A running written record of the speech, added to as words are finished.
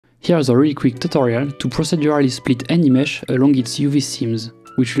Here's a really quick tutorial to procedurally split any mesh along its UV seams,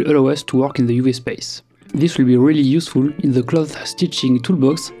 which will allow us to work in the UV space. This will be really useful in the cloth stitching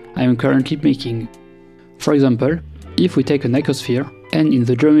toolbox I am currently making. For example, if we take an icosphere and in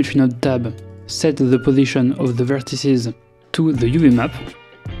the Geometry Node tab set the position of the vertices to the UV map,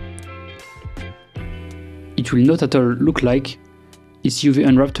 it will not at all look like its UV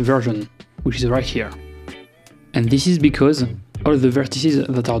unwrapped version, which is right here. And this is because all the vertices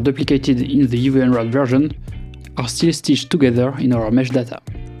that are duplicated in the UV unwrapped version are still stitched together in our mesh data.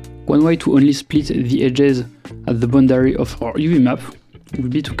 One way to only split the edges at the boundary of our UV map would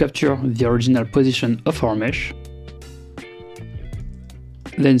be to capture the original position of our mesh,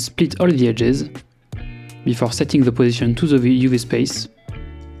 then split all the edges before setting the position to the UV space,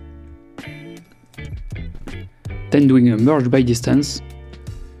 then doing a merge by distance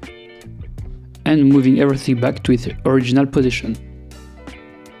and moving everything back to its original position.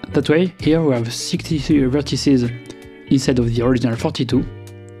 That way, here we have 63 vertices instead of the original 42,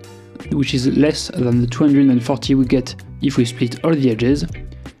 which is less than the 240 we get if we split all the edges,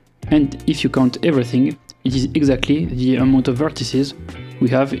 and if you count everything, it is exactly the amount of vertices we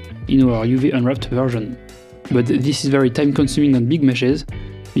have in our UV unwrapped version. But this is very time consuming on big meshes,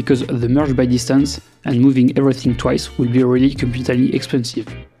 because the merge by distance and moving everything twice will be really computationally expensive.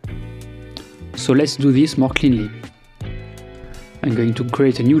 So let's do this more cleanly. I'm going to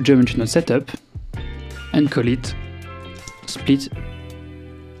create a new geometry node setup and call it Split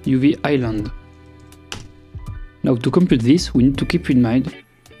UV Island. Now to compute this, we need to keep in mind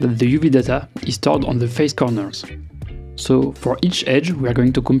that the UV data is stored on the face corners. So for each edge, we are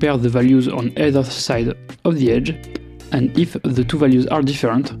going to compare the values on either side of the edge, and if the two values are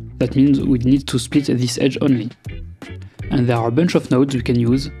different, that means we need to split this edge only. And there are a bunch of nodes we can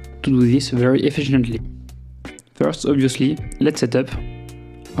use to do this very efficiently. First, obviously, let's set up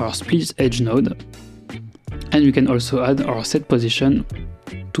our split edge node, and we can also add our set position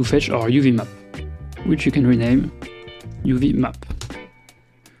to fetch our UV map, which you can rename UV map.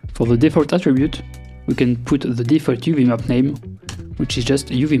 For the default attribute, we can put the default UV map name, which is just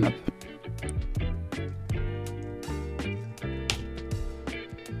UV map.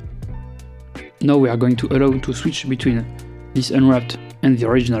 Now we are going to allow to switch between this unwrapped and the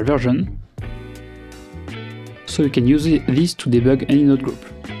original version, so you can use this to debug any node group.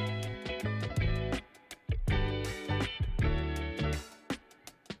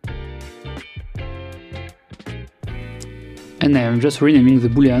 And I am just renaming the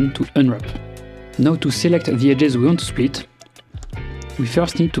boolean to unwrap. Now to select the edges we want to split, we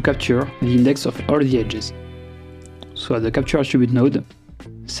first need to capture the index of all the edges. So at the capture attribute node,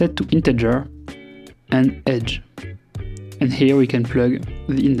 set to integer and edge. And here we can plug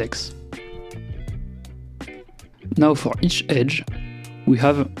the index. Now for each edge, we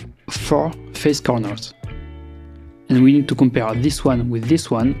have 4 face corners. And we need to compare this one with this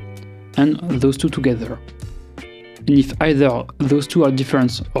one and those two together. And if either those two are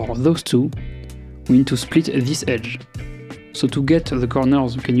different or those two, we need to split this edge. So to get the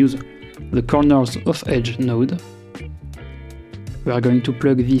corners, we can use the corners of edge node. We are going to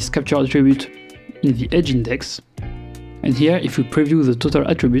plug this capture attribute in the edge index. And here, if we preview the total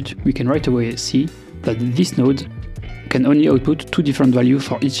attribute, we can right away see that this node can only output 2 different values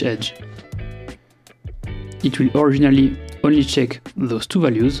for each edge. It will originally only check those 2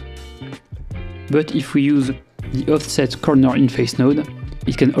 values, but if we use the offset corner in face node,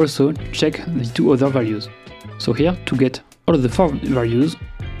 it can also check the 2 other values. So here, to get all the 4 values,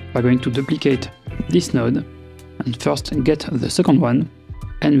 we're going to duplicate this node and first get the second one,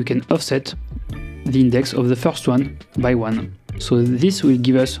 and we can offset the index of the first one by 1. So this will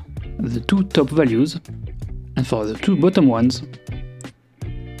give us the 2 top values, and for the 2 bottom ones,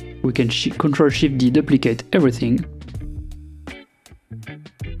 we can Ctrl-Shift-D duplicate everything,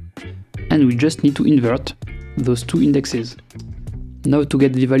 and we just need to invert those 2 indexes. Now to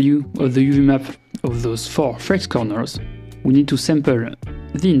get the value of the UV map of those 4 face corners, we need to sample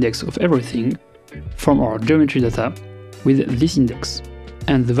the index of everything from our geometry data with this index.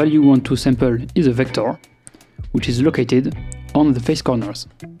 And the value we want to sample is a vector, which is located on the face corners.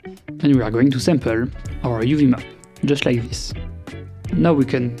 And we are going to sample our UV map, just like this. Now we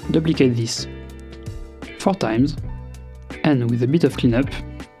can duplicate this 4 times, and with a bit of cleanup,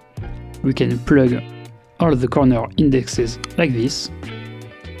 we can plug all the corner indexes like this.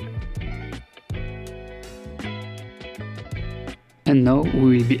 And now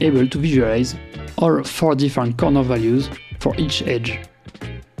we will be able to visualize all 4 different corner values for each edge.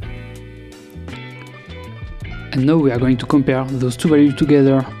 And now we are going to compare those 2 values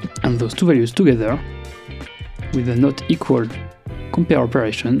together and those 2 values together with a not equal compare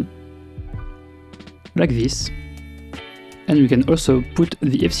operation, like this, and we can also put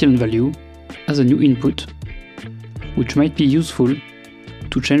the epsilon value as a new input, which might be useful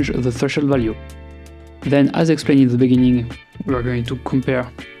to change the threshold value. Then, as explained in the beginning, we are going to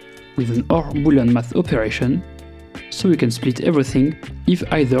compare with an OR Boolean math operation, so we can split everything if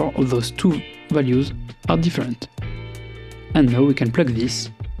either of those two values are different. And now we can plug this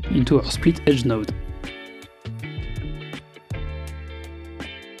into our split edge node.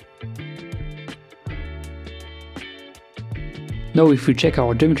 Now if we check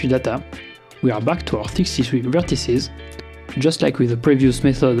our geometry data, we are back to our 63 vertices, just like with the previous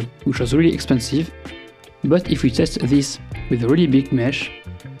method, which was really expensive, but if we test this with a really big mesh,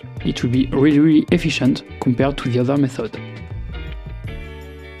 it will be really efficient compared to the other method.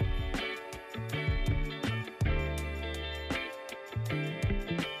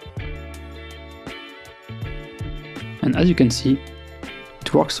 And as you can see,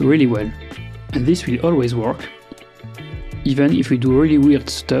 it works really well, and this will always work, even if we do really weird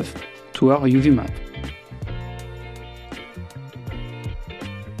stuff to our UV map.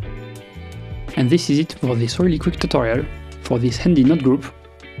 And this is it for this really quick tutorial for this handy node group,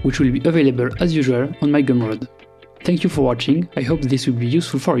 which will be available as usual on my Gumroad. Thank you for watching, I hope this will be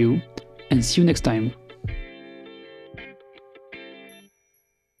useful for you, and see you next time.